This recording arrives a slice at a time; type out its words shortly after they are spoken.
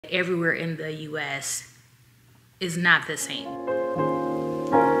everywhere in the US is not the same.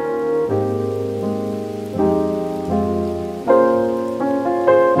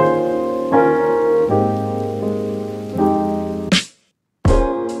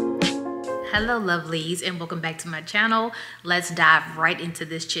 Hello lovelies, and welcome back to my channel. Let's dive right into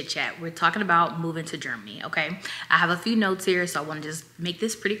this chit chat. We're talking about moving to Germany. Okay, I have a few notes here, so I want to just make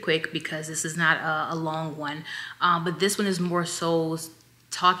this pretty quick because this is not a long one, but this one is more so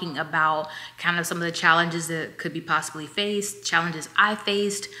talking about kind of some of the challenges that could be possibly faced, challenges I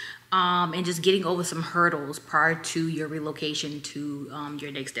faced, and just getting over some hurdles prior to your relocation to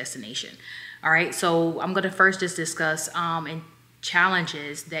your next destination. All right, so I'm going to first just discuss and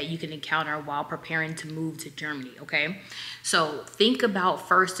challenges that you can encounter while preparing to move to Germany. Okay, so think about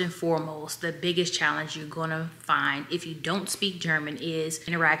first and foremost the biggest challenge you're gonna find if you don't speak German is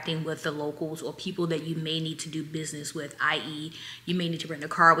interacting with the locals or people that you may need to do business with, i.e. you may need to rent a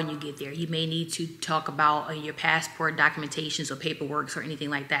car when you get there, you may need to talk about your passport documentations or paperwork or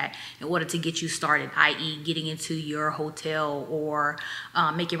anything like that in order to get you started, i.e. getting into your hotel or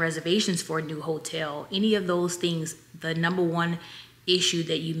making reservations for a new hotel. Any of those things, the number one issue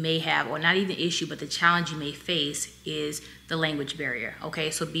that you may have, or not even issue, but the challenge you may face is the language barrier.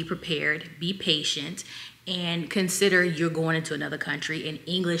 Okay, so be prepared, be patient, and consider you're going into another country and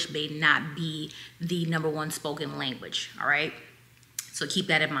English may not be the number one spoken language. All right, so keep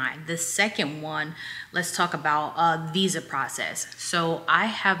that in mind. The second one, let's talk about visa process. So I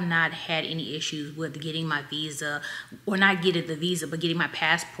have not had any issues with getting my visa, or not getting the visa, but getting my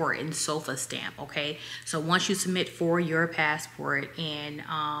passport and SOFA stamp. Okay, so once you submit for your passport and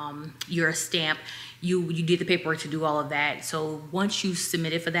your stamp, you did the paperwork to do all of that. So once you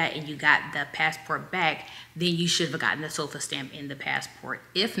submitted for that and you got the passport back, then you should have gotten the SOFA stamp in the passport.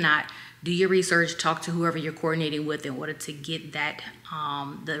 If not, do your research, talk to whoever you're coordinating with in order to get that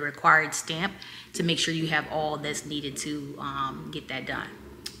the required stamp to make sure you have all that's needed to get that done.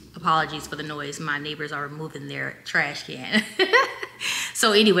 Apologies for the noise. My neighbors are removing their trash can.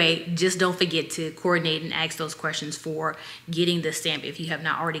 So anyway, just don't forget to coordinate and ask those questions for getting the stamp if you have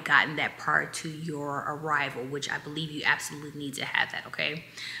not already gotten that prior to your arrival, which I believe you absolutely need to have that, okay?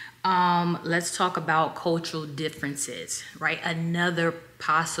 Let's talk about cultural differences, right? Another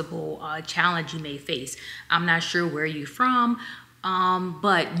possible challenge you may face. I'm not sure where you're from,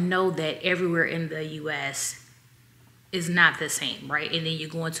 but know that everywhere in the US is not the same, right? And then you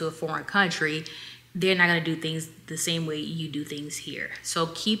go into a foreign country, they're not going to do things the same way you do things here. So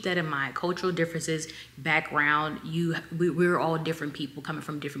keep that in mind. Cultural differences, background, we're all different people coming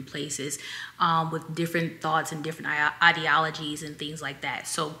from different places with different thoughts and different ideologies and things like that.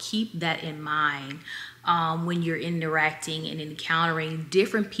 So keep that in mind when you're interacting and encountering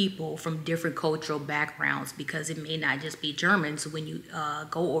different people from different cultural backgrounds, because it may not just be Germans when you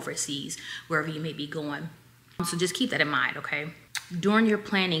go overseas, wherever you may be going. So just keep that in mind, okay? During your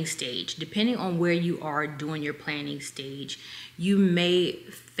planning stage, depending on where you are during your planning stage, you may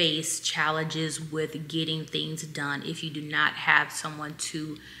face challenges with getting things done if you do not have someone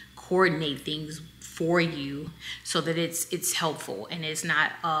to coordinate things for you so that it's helpful and it's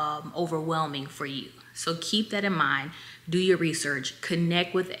not overwhelming for you. So keep that in mind. Do your research,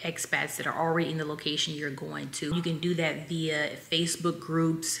 connect with expats that are already in the location you're going to. You can do that via Facebook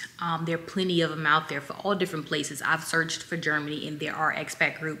groups. There are plenty of them out there for all different places. I've searched for Germany and there are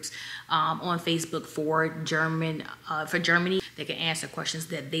expat groups on Facebook for Germany that can answer questions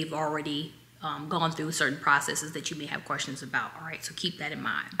that they've already gone through certain processes that you may have questions about. All right, so keep that in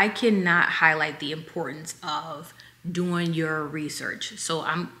mind. I cannot highlight the importance of doing your research. So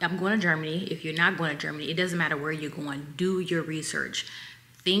I'm going to Germany. If you're not going to Germany, it doesn't matter where you're going. Do your research.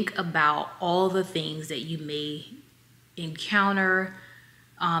 Think about all the things that you may encounter,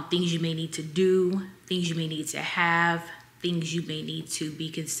 things you may need to do, things you may need to have, things you may need to be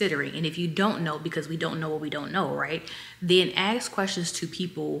considering. And if you don't know, because we don't know what we don't know, right? Then ask questions to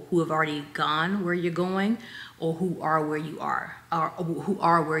people who have already gone where you're going, or who are where you are, or who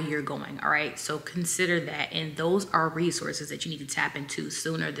are where you're going. All right, so consider that, and those are resources that you need to tap into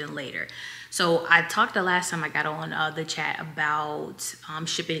sooner than later. So I talked the last time I got on the chat about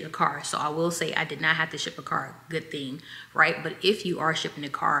shipping a car. So I will say I did not have to ship a car. Good thing, right? But if you are shipping a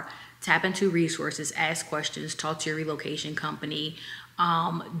car, tap into resources, ask questions, talk to your relocation company,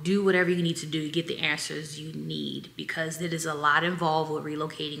 do whatever you need to do to get the answers you need, because there is a lot involved with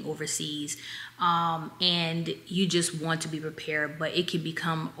relocating overseas, and you just want to be prepared, but it can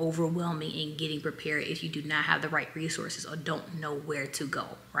become overwhelming in getting prepared if you do not have the right resources or don't know where to go,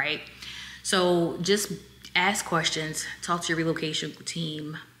 right? So just ask questions, talk to your relocation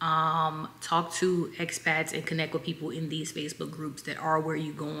team, talk to expats and connect with people in these Facebook groups that are where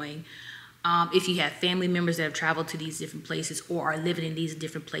you're going. If you have family members that have traveled to these different places or are living in these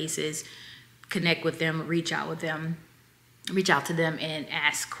different places, connect with them, reach out to them and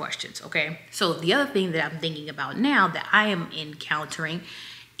ask questions, okay? So the other thing that I'm thinking about now that I am encountering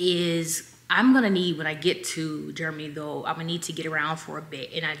is I'm gonna need, when I get to Germany though, I'm gonna need to get around for a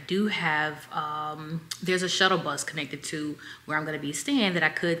bit. And I do have, there's a shuttle bus connected to where I'm gonna be staying that I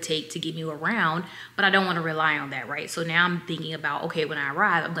could take to get me around, but I don't wanna rely on that, right? So now I'm thinking about, okay, when I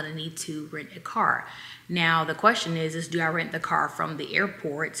arrive, I'm gonna need to rent a car. Now the question is do I rent the car from the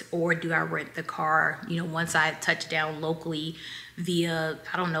airport or do I rent the car, once I touch down locally via,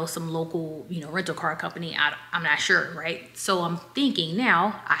 I don't know, some local, rental car company? I'm not sure, right? So I'm thinking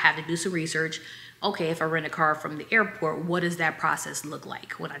now I have to do some research. Okay, if I rent a car from the airport, what does that process look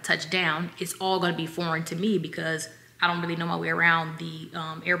like? When I touch down, it's all going to be foreign to me because I don't really know my way around the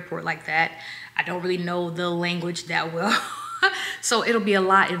airport like that. I don't really know the language that well. So it'll be a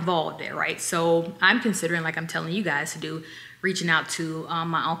lot involved there, right? So I'm considering, like I'm telling you guys to do, reaching out to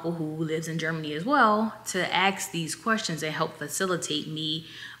my uncle who lives in Germany as well to ask these questions and help facilitate me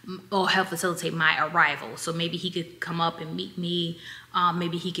or help facilitate my arrival. So maybe he could come up and meet me.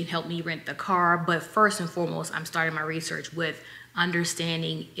 Maybe he can help me rent the car. But first and foremost, I'm starting my research with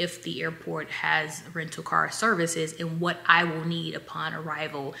understanding if the airport has rental car services and what I will need upon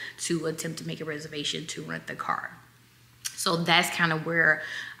arrival to attempt to make a reservation to rent the car. So that's kind of where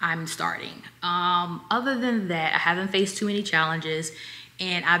I'm starting. Other than that, I haven't faced too many challenges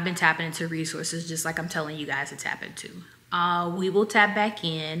and I've been tapping into resources just like I'm telling you guys to tap into. We will tap back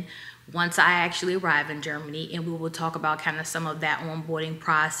in once I actually arrive in Germany and we will talk about kind of some of that onboarding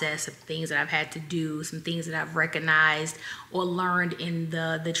process, some things that I've had to do, some things that I've recognized or learned in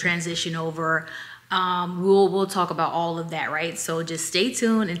the transition over. We'll talk about all of that, right? So just stay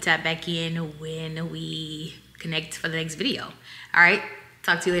tuned and tap back in when we connect for the next video. All right,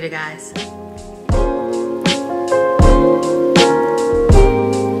 talk to you later, guys.